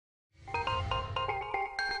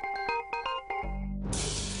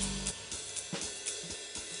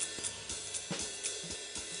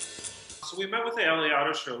So we met with the LA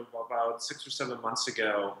Auto Show about 6 or 7 months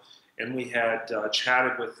ago, and we had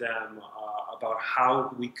chatted with them about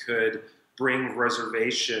how we could bring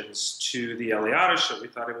reservations to the LA Auto Show. We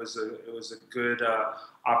thought it was a good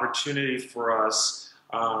opportunity for us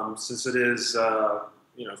since it is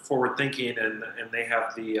forward thinking, and they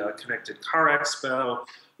have the Connected Car Expo.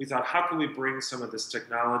 We thought, how can we bring some of this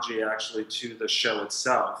technology actually to the show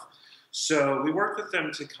itself? So we worked with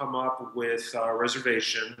them to come up with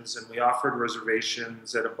reservations, and we offered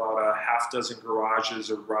reservations at about a half dozen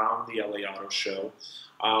garages around the LA Auto Show.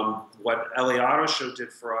 What LA Auto Show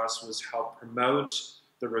did for us was help promote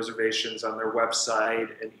the reservations on their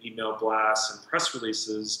website and email blasts and press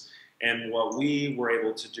releases. And what we were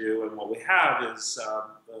able to do, and what we have, is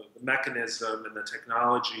the mechanism and the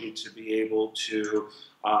technology to be able to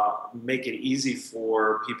make it easy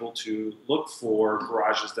for people to look for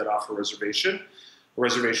garages that offer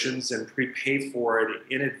reservations and prepay for it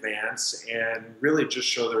in advance, and really just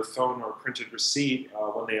show their phone or printed receipt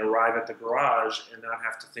when they arrive at the garage and not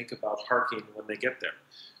have to think about parking when they get there.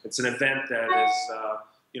 It's an event that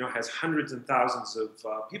is, has hundreds and thousands of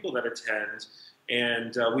people that attend.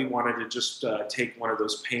 And we wanted to just take one of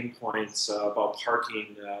those pain points about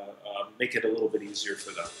parking, make it a little bit easier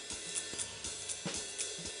for them.